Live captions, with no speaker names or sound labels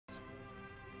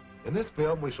In this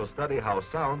film, we shall study how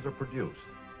sounds are produced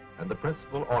and the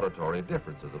principal auditory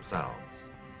differences of sounds.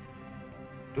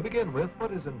 To begin with,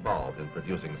 what is involved in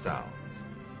producing sounds?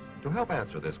 To help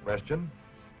answer this question,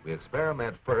 we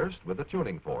experiment first with a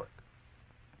tuning fork.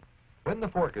 When the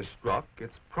fork is struck,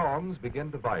 its prongs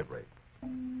begin to vibrate.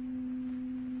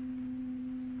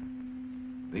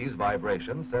 These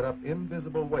vibrations set up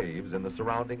invisible waves in the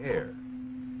surrounding air.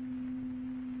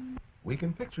 We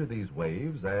can picture these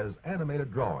waves as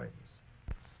animated drawings.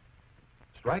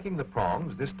 Striking the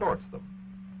prongs distorts them.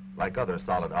 Like other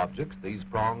solid objects, these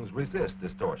prongs resist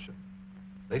distortion.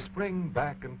 They spring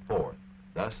back and forth,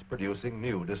 thus producing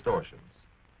new distortions.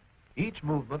 Each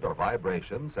movement or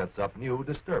vibration sets up new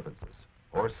disturbances,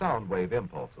 or sound wave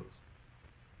impulses.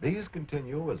 These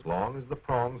continue as long as the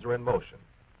prongs are in motion.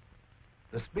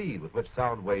 The speed with which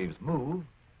sound waves move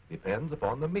depends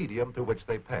upon the medium through which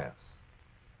they pass.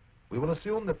 We will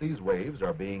assume that these waves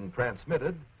are being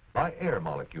transmitted by air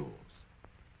molecules.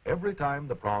 Every time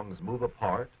the prongs move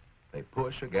apart, they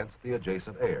push against the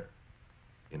adjacent air.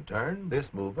 In turn, this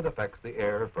movement affects the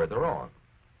air further on.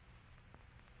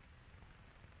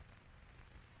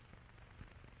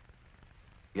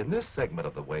 In this segment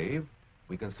of the wave,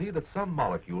 we can see that some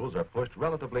molecules are pushed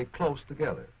relatively close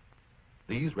together.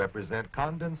 These represent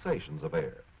condensations of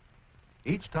air.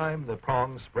 Each time the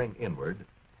prongs spring inward,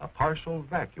 a partial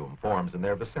vacuum forms in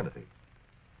their vicinity.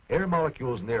 Air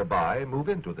molecules nearby move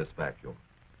into this vacuum,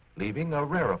 leaving a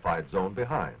rarefied zone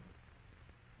behind.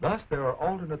 Thus, there are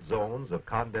alternate zones of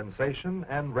condensation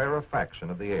and rarefaction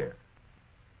of the air.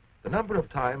 The number of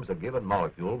times a given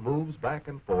molecule moves back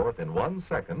and forth in 1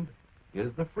 second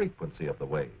is the frequency of the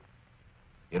wave.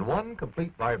 In one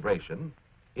complete vibration,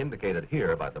 indicated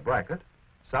here by the bracket,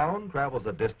 sound travels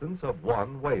a distance of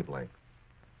 1 wavelength.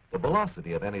 The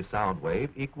velocity of any sound wave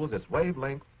equals its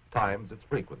wavelength times its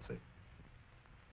frequency.